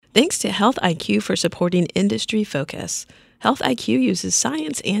Thanks to Health IQ for supporting industry focus. Health IQ uses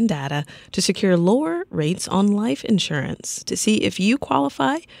science and data to secure lower rates on life insurance. To see if you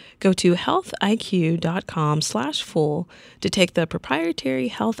qualify, go to healthiq.com/fool to take the proprietary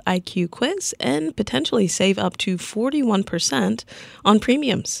Health IQ quiz and potentially save up to 41% on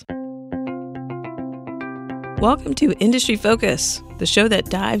premiums. Welcome to Industry Focus, the show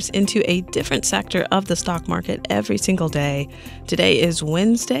that dives into a different sector of the stock market every single day. Today is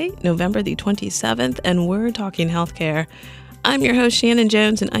Wednesday, November the 27th, and we're talking healthcare. I'm your host, Shannon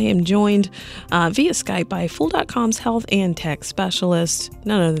Jones, and I am joined via Skype by Fool.com's health and tech specialist,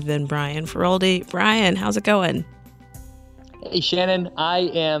 none other than Brian Feroldi. Brian, how's it going? Hey, Shannon,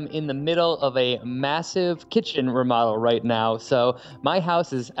 I am in the middle of a massive kitchen remodel right now. So my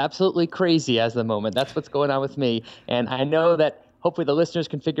house is absolutely crazy at the moment. That's what's going on with me. And I know that hopefully the listeners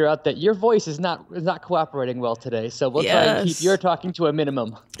can figure out that your voice is not cooperating well today. So we'll try and keep your talking to a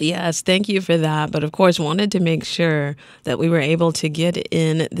minimum. Yes, thank you for that. But of course, wanted to make sure that we were able to get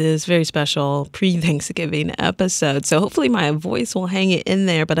in this very special pre-Thanksgiving episode. So hopefully my voice will hang in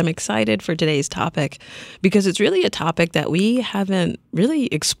there. But I'm excited for today's topic because it's really a topic that we haven't really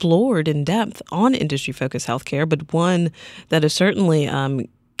explored in depth on industry-focused healthcare, but one that is certainly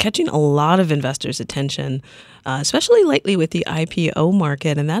catching a lot of investors' attention, especially lately with the IPO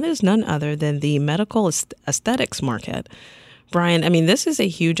market, and that is none other than the medical aesthetics market. Brian, I mean, this is a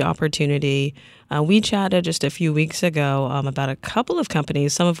huge opportunity. We chatted just a few weeks ago about a couple of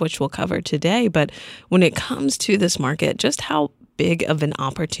companies, some of which we'll cover today. But when it comes to this market, just how big of an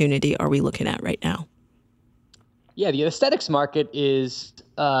opportunity are we looking at right now? Yeah, the aesthetics market is,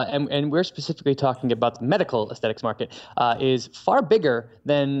 and we're specifically talking about the medical aesthetics market, is far bigger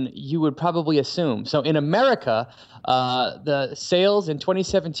than you would probably assume. So in America, the sales in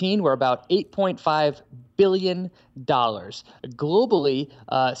 2017 were about $8.5 billion. Globally,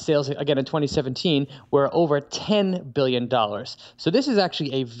 sales, again, in 2017 were over $10 billion. So this is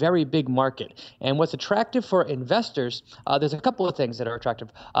actually a very big market. And what's attractive for investors, there's a couple of things that are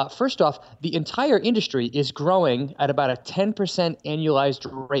attractive. First off, the entire industry is growing at about a 10% annualized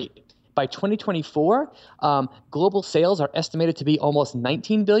rate. By 2024, global sales are estimated to be almost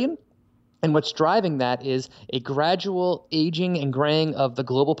 $19 billion. And what's driving that is a gradual aging and graying of the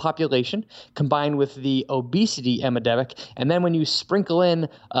global population combined with the obesity epidemic. And then when you sprinkle in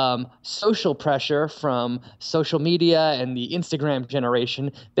social pressure from social media and the Instagram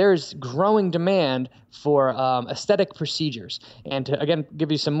generation, there's growing demand for aesthetic procedures. And to, again,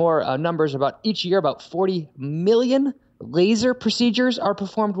 give you some more numbers about each year, about 40 million laser procedures are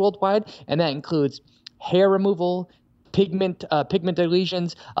performed worldwide. And that includes hair removal, pigmented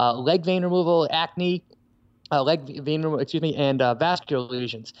lesions, leg vein removal, acne, and vascular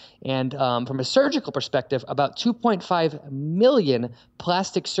lesions. And from a surgical perspective, about 2.5 million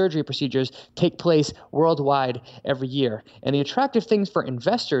plastic surgery procedures take place worldwide every year. And the attractive things for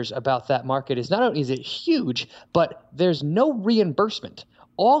investors about that market is not only is it huge, but there's no reimbursement.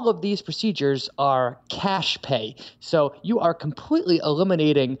 All of these procedures are cash pay, so you are completely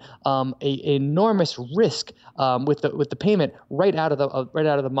eliminating an enormous risk with the payment right out of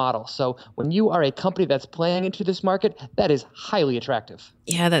the model. So when you are a company that's playing into this market, that is highly attractive.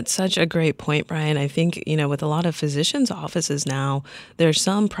 Yeah, that's such a great point, Brian. I think, with a lot of physicians' offices now, there's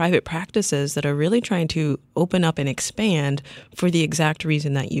some private practices that are really trying to open up and expand for the exact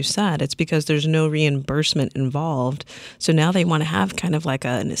reason that you said. It's because there's no reimbursement involved. So now they want to have kind of like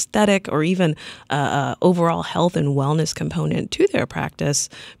an aesthetic or even a overall health and wellness component to their practice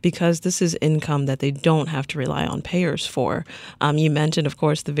because this is income that they don't have to rely on payers for. You mentioned, of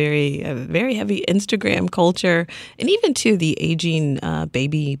course, the very heavy Instagram culture and even to the aging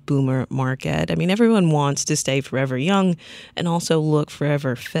baby boomer market. I mean, everyone wants to stay forever young and also look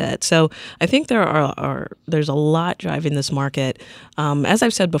forever fit. So I think there's a lot driving this market. As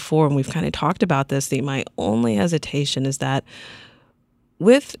I've said before, and we've kind of talked about this, my only hesitation is that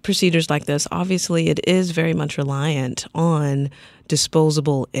with procedures like this, obviously it is very much reliant on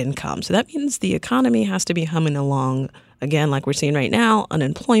disposable income. So that means the economy has to be humming along. Again, like we're seeing right now,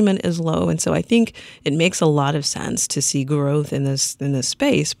 unemployment is low. And so I think it makes a lot of sense to see growth in this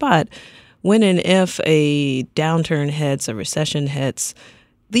space. But when and if a downturn hits, a recession hits,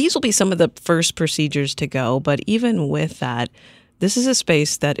 these will be some of the first procedures to go. But even with that, this is a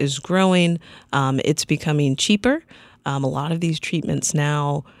space that is growing. It's becoming cheaper. A lot of these treatments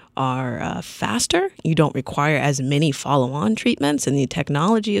now are faster. You don't require as many follow-on treatments, and the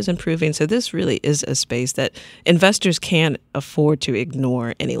technology is improving. So this really is a space that investors can't afford to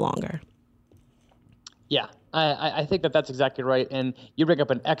ignore any longer. Yeah, I think that that's exactly right. And you bring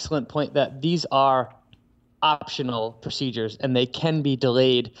up an excellent point that these are optional procedures, and they can be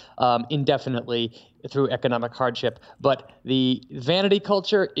delayed indefinitely through economic hardship. But the vanity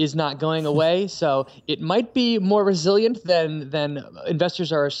culture is not going away, so it might be more resilient than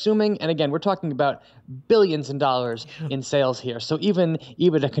investors are assuming. And again, we're talking about billions in dollars in sales here. So even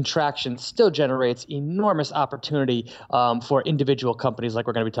a contraction still generates enormous opportunity for individual companies like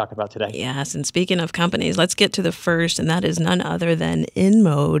we're going to be talking about today. Yes, and speaking of companies, let's get to the first, and that is none other than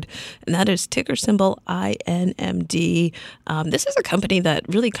InMode, and that is ticker symbol INMD. This is a company that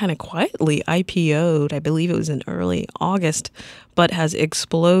really kind of quietly IPO'd, I believe it was in early August, but has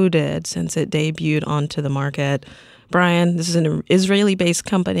exploded since it debuted onto the market. Brian, this is an Israeli-based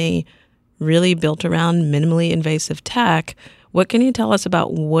company, really built around minimally invasive tech. What can you tell us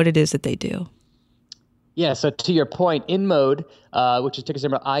about what it is that they do? Yeah, so to your point, InMode, which is ticker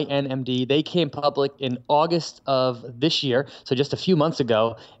symbol INMD, they came public in August of this year, so just a few months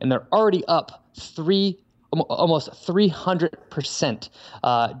ago, and they're already up almost 300%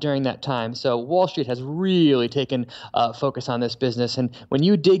 during that time. So Wall Street has really taken focus on this business, and when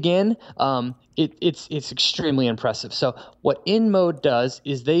you dig in, it's extremely impressive. So what InMode does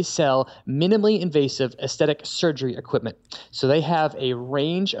is they sell minimally invasive aesthetic surgery equipment. So they have a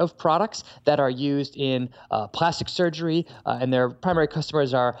range of products that are used in plastic surgery, and their primary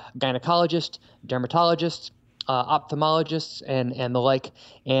customers are gynecologists, dermatologists, ophthalmologists, and the like.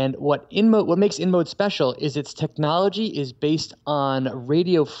 And what makes InMode special is its technology is based on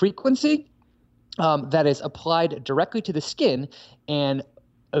radio frequency that is applied directly to the skin and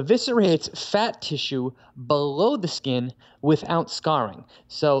eviscerates fat tissue below the skin without scarring.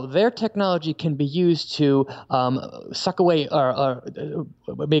 So their technology can be used to suck away or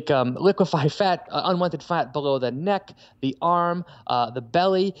make liquefy fat, unwanted fat below the neck, the arm, the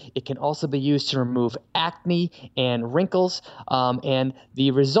belly. It can also be used to remove acne and wrinkles. And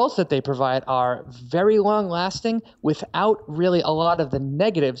the results that they provide are very long lasting without really a lot of the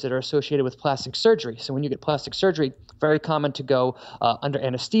negatives that are associated with plastic surgery. So when you get plastic surgery, very common to go under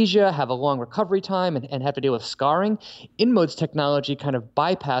anesthesia, have a long recovery time, and have to deal with scarring. InMode's technology kind of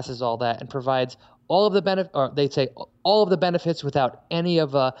bypasses all that and provides all of the all of the benefits without any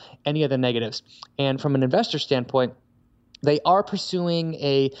of the negatives. And from an investor standpoint, they are pursuing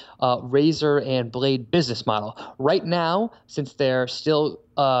a razor and blade business model. Right now, since they're still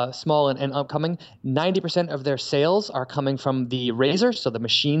small and upcoming, 90% of their sales are coming from the razor, so the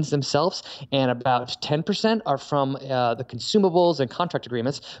machines themselves, and about 10% are from the consumables and contract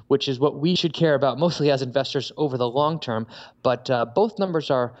agreements, which is what we should care about mostly as investors over the long term. But both numbers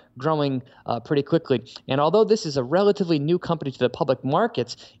are growing pretty quickly. And although this is a relatively new company to the public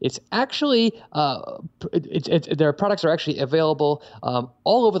markets, it's actually their products are actually available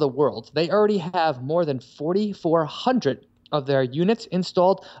all over the world. They already have more than 4,400 of their units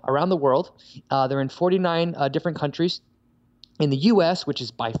installed around the world. They're in 49 different countries. In the U.S., which is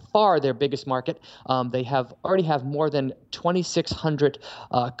by far their biggest market, they already have more than 2,600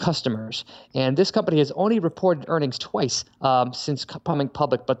 customers. And this company has only reported earnings twice since coming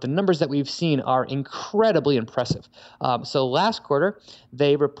public, but the numbers that we've seen are incredibly impressive. So last quarter,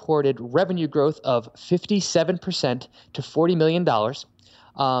 they reported revenue growth of 57% to $40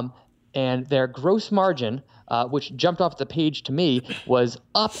 million, and their gross margin, which jumped off the page to me, was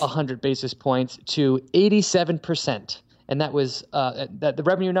up 100 basis points to 87%. And that was that the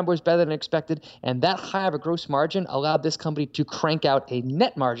revenue number was better than expected, and that high of a gross margin allowed this company to crank out a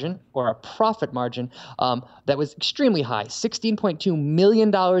net margin or a profit margin that was extremely high, $16.2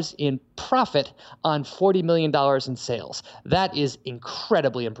 million in profit on $40 million in sales. That is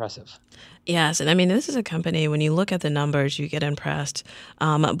incredibly impressive. Yes, and I mean, this is a company, when you look at the numbers, you get impressed.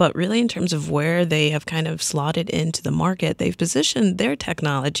 But really, in terms of where they have kind of slotted into the market, they've positioned their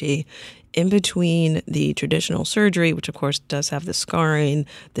technology in between the traditional surgery, which of course does have the scarring,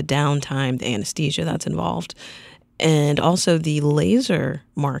 the downtime, the anesthesia that's involved, and also the laser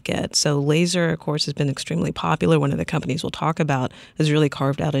market. So laser, of course, has been extremely popular. One of the companies we'll talk about has really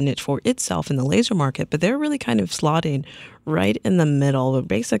carved out a niche for itself in the laser market, but they're really kind of slotting right in the middle. But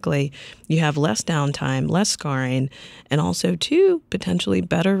basically, you have less downtime, less scarring, and also, too, potentially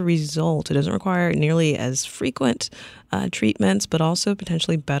better results. It doesn't require nearly as frequent treatments, but also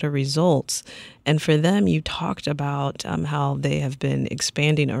potentially better results. And for them, you talked about how they have been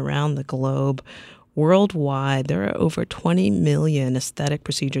expanding around the globe. Worldwide, there are over 20 million aesthetic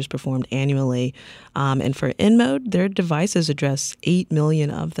procedures performed annually. And for InMode, their devices address 8 million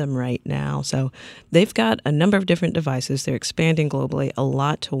of them right now. So they've got a number of different devices. They're expanding globally. A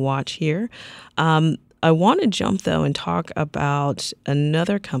lot to watch here. I want to jump, though, and talk about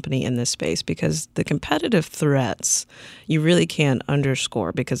another company in this space because the competitive threats you really can't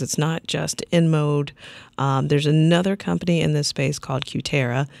underscore because it's not just InMode. There's another company in this space called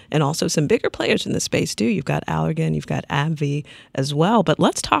Cutera, and also some bigger players in this space, too. You've got Allergan, you've got AbbVie as well. But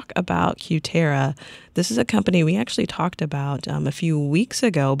let's talk about Cutera. This is a company we actually talked about a few weeks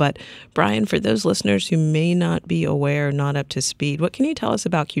ago. But Brian, for those listeners who may not be aware, not up to speed, what can you tell us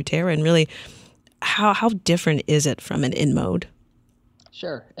about Cutera and really how different is it from an InMode?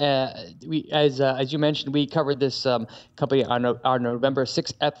 Sure. As you mentioned, we covered this company on our November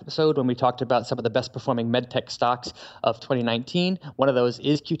 6th episode when we talked about some of the best performing medtech stocks of 2019. One of those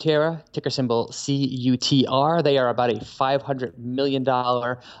is Cutera, ticker symbol CUTR. They are about a $500 million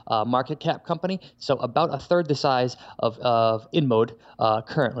market cap company, so about a third the size of InMode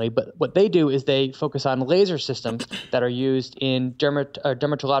currently. But what they do is they focus on laser systems that are used in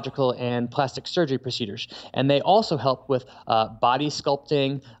dermatological and plastic surgery procedures, and they also help with body sculpting,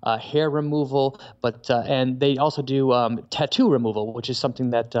 hair removal, and they also do tattoo removal, which is something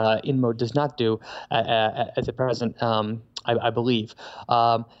that InMode does not do at the present, I believe.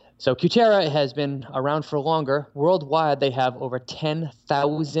 So Cutera has been around for longer. Worldwide, they have over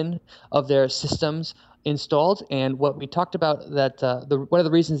 10,000 of their systems installed. And what we talked about, that one of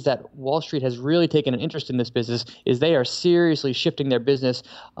the reasons that Wall Street has really taken an interest in this business is they are seriously shifting their business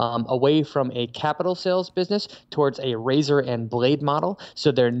away from a capital sales business towards a razor and blade model.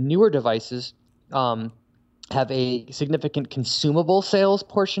 So their newer devices have a significant consumable sales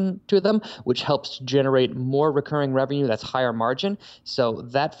portion to them, which helps generate more recurring revenue that's higher margin. So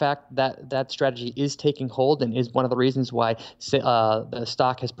that strategy is taking hold and is one of the reasons why the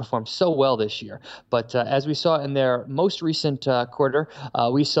stock has performed so well this year. But as we saw in their most recent quarter,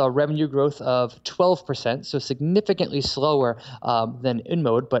 we saw revenue growth of 12%, so significantly slower than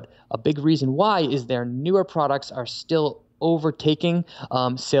InMode. But a big reason why is their newer products are still overtaking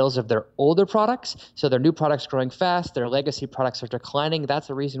sales of their older products. So their new products growing fast, their legacy products are declining. That's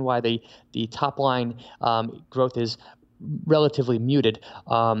the reason why the top line growth is relatively muted.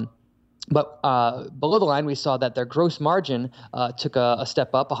 But below the line, we saw that their gross margin took a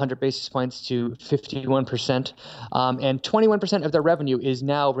step up, 100 basis points to 51%, and 21% of their revenue is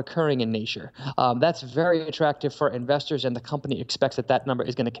now recurring in nature. That's very attractive for investors, and the company expects that number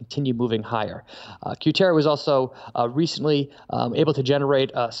is going to continue moving higher. Cutera was also recently able to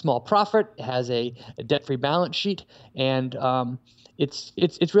generate a small profit, has a debt-free balance sheet, and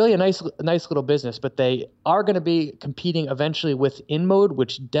it's really a nice little business, but they are going to be competing eventually with InMode,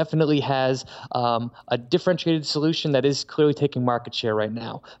 which definitely has a differentiated solution that is clearly taking market share right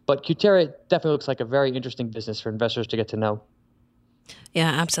now. But Cutera definitely looks like a very interesting business for investors to get to know. Yeah,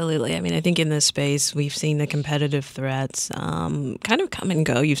 absolutely. I mean, I think in this space, we've seen the competitive threats kind of come and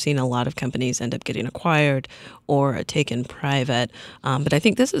go. You've seen a lot of companies end up getting acquired or taken private. But I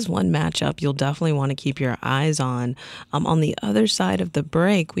think this is one matchup you'll definitely want to keep your eyes on. On the other side of the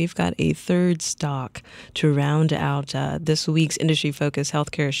break, we've got a third stock to round out this week's Industry Focus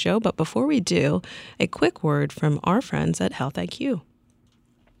Healthcare show. But before we do, a quick word from our friends at Health IQ.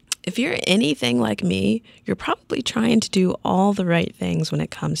 If you're anything like me, you're probably trying to do all the right things when it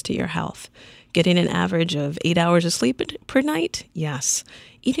comes to your health. Getting an average of 8 hours of sleep per night? Yes.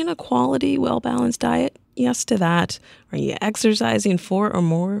 Eating a quality, well-balanced diet? Yes to that. Are you exercising 4 or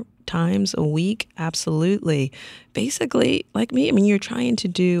more times a week? Absolutely. Basically, like me, I mean, you're trying to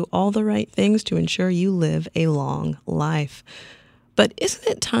do all the right things to ensure you live a long life. But isn't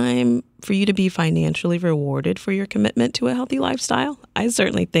it time for you to be financially rewarded for your commitment to a healthy lifestyle? I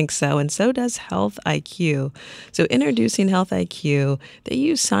certainly think so, and so does Health IQ. So introducing Health IQ, they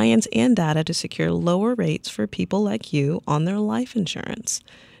use science and data to secure lower rates for people like you on their life insurance.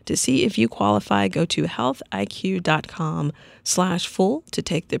 To see if you qualify, go to healthiq.com/full to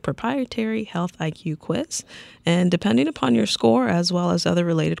take the proprietary Health IQ quiz. And depending upon your score, as well as other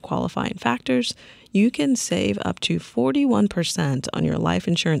related qualifying factors, you can save up to 41% on your life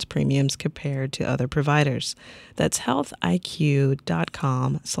insurance premiums compared to other providers. That's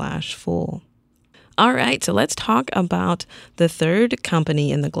healthiq.com/full. All right, so let's talk about the third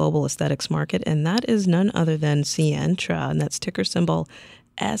company in the global aesthetics market, and that is none other than Sientra, and that's ticker symbol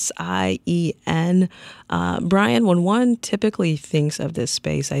SIEN. Brian, when one typically thinks of this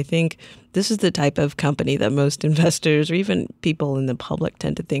space, I think this is the type of company that most investors or even people in the public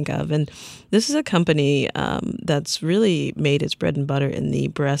tend to think of. And this is a company that's really made its bread and butter in the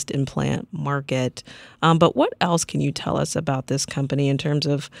breast implant market. But what else can you tell us about this company in terms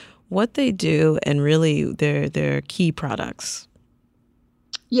of what they do and really their key products?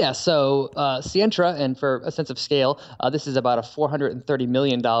 Yeah, so Sientra, and for a sense of scale, this is about a $430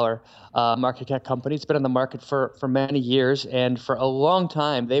 million market cap company. It's been on the market for many years, and for a long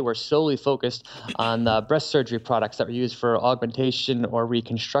time, they were solely focused on breast surgery products that were used for augmentation or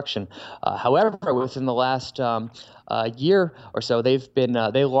reconstruction. However, within the last year or so, they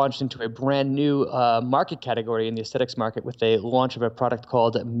launched into a brand new market category in the aesthetics market with a launch of a product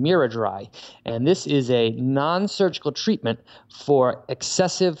called Miradry, and this is a non-surgical treatment for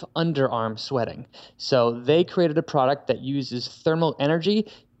excessive underarm sweating. So they created a product that uses thermal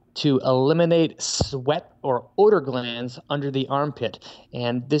energy to eliminate sweat or odor glands under the armpit.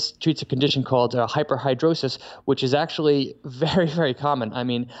 And this treats a condition called hyperhidrosis, which is actually very, very common. I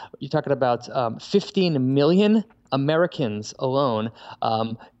mean, you're talking about 15 million Americans alone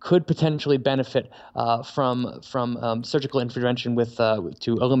could potentially benefit from surgical intervention with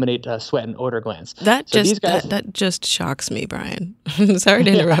to eliminate sweat and odor glands. That just shocks me, Brian. Sorry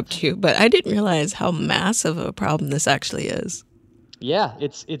to interrupt you, but I didn't realize how massive of a problem this actually is. Yeah,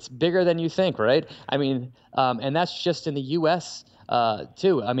 it's bigger than you think, right? I mean, and that's just in the U.S.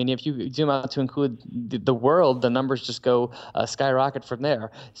 Too. I mean, if you zoom out to include the world, the numbers just go skyrocket from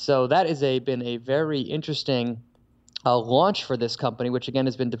there. So that is been a very interesting launch for this company, which again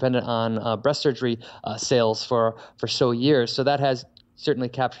has been dependent on breast surgery sales for so years. So that has certainly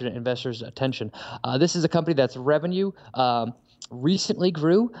captured investors' attention. This is a company that's revenue recently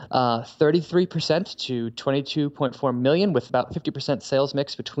grew 33% to 22.4 million, with about 50% sales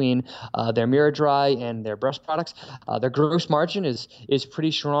mix between their Miradry and their breast products. Their gross margin is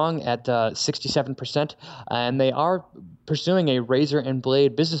pretty strong at 67%, and they are pursuing a razor and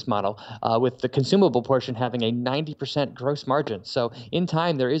blade business model, with the consumable portion having a 90% gross margin. So in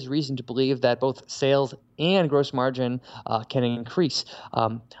time, there is reason to believe that both sales and gross margin can increase.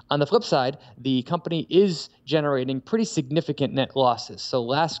 On the flip side, the company is generating pretty significant net losses. So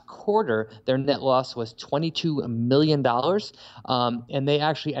last quarter, their net loss was $22 million, and they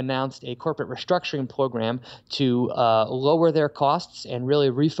actually announced a corporate restructuring program to lower their costs and really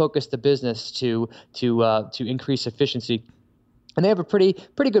refocus the business to increase efficiency. And they have a pretty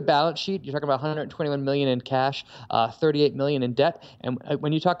good balance sheet. You're talking about 121 million in cash, 38 million in debt. And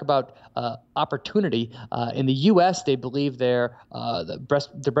when you talk about opportunity in the U.S., they believe the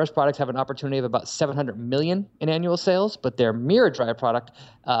breast products have an opportunity of about 700 million in annual sales, but their Miradry product,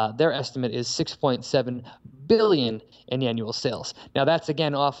 their estimate is 6.7 billion in annual sales. Now that's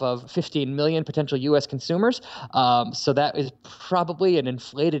again off of 15 million potential U.S. consumers, so that is probably an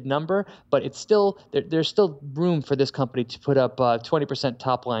inflated number, but it's still there's still room for this company to put up 20%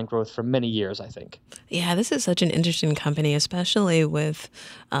 top line growth for many years, I think. Yeah, this is such an interesting company, especially with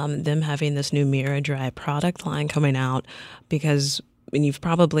them having this new Miradry product line coming out, because and you've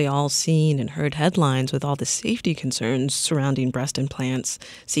probably all seen and heard headlines with all the safety concerns surrounding breast implants.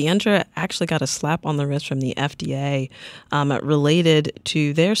 Sientra actually got a slap on the wrist from the FDA related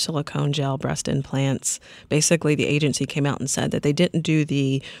to their silicone gel breast implants. Basically, the agency came out and said that they didn't do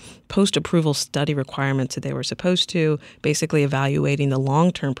the post-approval study requirements that they were supposed to, basically evaluating the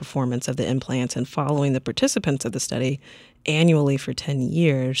long-term performance of the implants and following the participants of the study annually for 10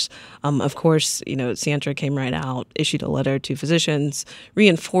 years. Of course, Sientra came right out, issued a letter to physicians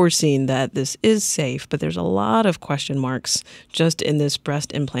reinforcing that this is safe, but there's a lot of question marks just in this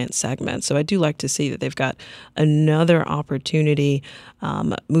breast implant segment. So I do like to see that they've got another opportunity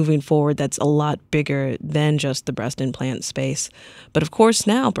moving forward that's a lot bigger than just the breast implant space. But of course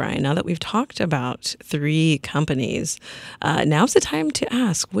now, Brian, now that we've talked about three companies, now's the time to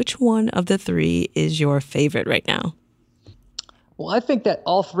ask, which one of the three is your favorite right now? Well, I think that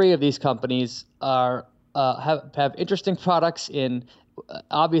all three of these companies are have interesting products in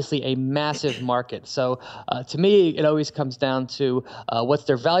obviously a massive market. So to me, it always comes down to what's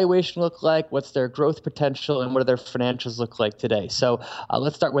their valuation look like, what's their growth potential, and what do their financials look like today. So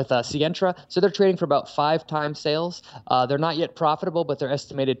let's start with Sientra. So they're trading for about 5 times sales. They're not yet profitable, but they're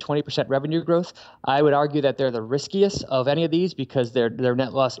estimated 20% revenue growth. I would argue that they're the riskiest of any of these because their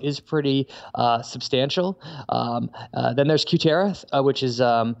net loss is pretty substantial. Then there's Cutera, which is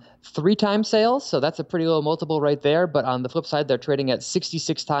 3 times sales. So that's a pretty low multiple right there. But on the flip side, they're trading at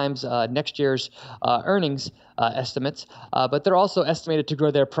 66 times next year's earnings estimates, but they're also estimated to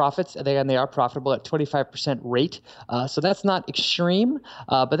grow their profits. And they are profitable at 25% rate, so that's not extreme.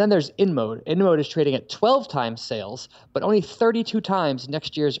 But then there's InMode. InMode is trading at 12 times sales, but only 32 times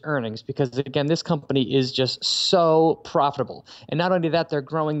next year's earnings because, again, this company is just so profitable. And not only that, they're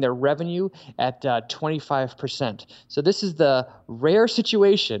growing their revenue at 25%. So this is the rare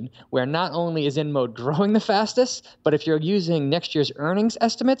situation where not only is InMode growing the fastest, but if you're using next year's earnings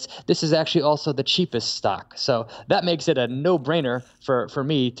estimates, this is actually also the cheapest stock. So So that makes it a no-brainer for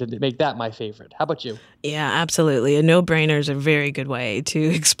me to make that my favorite. How about you? Yeah, absolutely. A no-brainer is a very good way to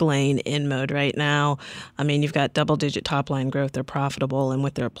explain InMode right now. I mean, you've got double-digit top-line growth. They're profitable, and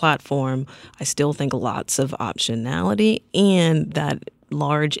with their platform, I still think lots of optionality and that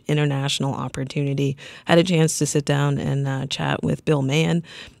large international opportunity. Had a chance to sit down and chat with Bill Mann,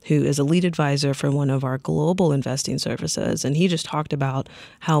 who is a lead advisor for one of our global investing services. And he just talked about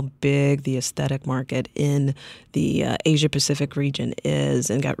how big the aesthetic market in the Asia Pacific region is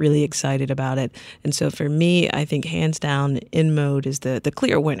and got really excited about it. And so for me, I think hands down, InMode is the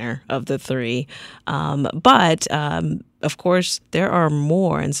clear winner of the three. But of course, there are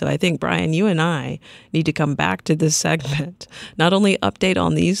more. And so I think, Brian, you and I need to come back to this segment, not only update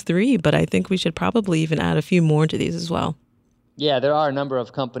on these three, but I think we should probably even add a few more to these as well. Yeah, there are a number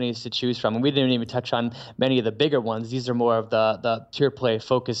of companies to choose from, and we didn't even touch on many of the bigger ones. These are more of the pure play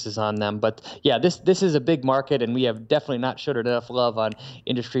focuses on them. But yeah, this is a big market, and we have definitely not showed enough love on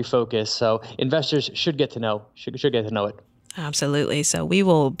industry focus. So investors should get to know it. Absolutely. So we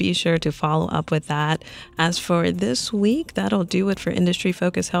will be sure to follow up with that. As for this week, that'll do it for Industry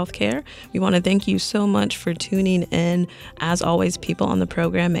Focus Healthcare. We want to thank you so much for tuning in. As always, people on the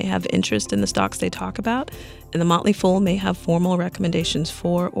program may have interest in the stocks they talk about, and the Motley Fool may have formal recommendations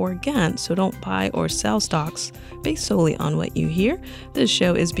for or against, so don't buy or sell stocks based solely on what you hear. This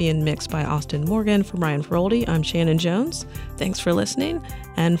show is being mixed by Austin Morgan. For Brian Feroldi, I'm Shannon Jones. Thanks for listening,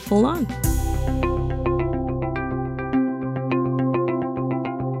 and full on.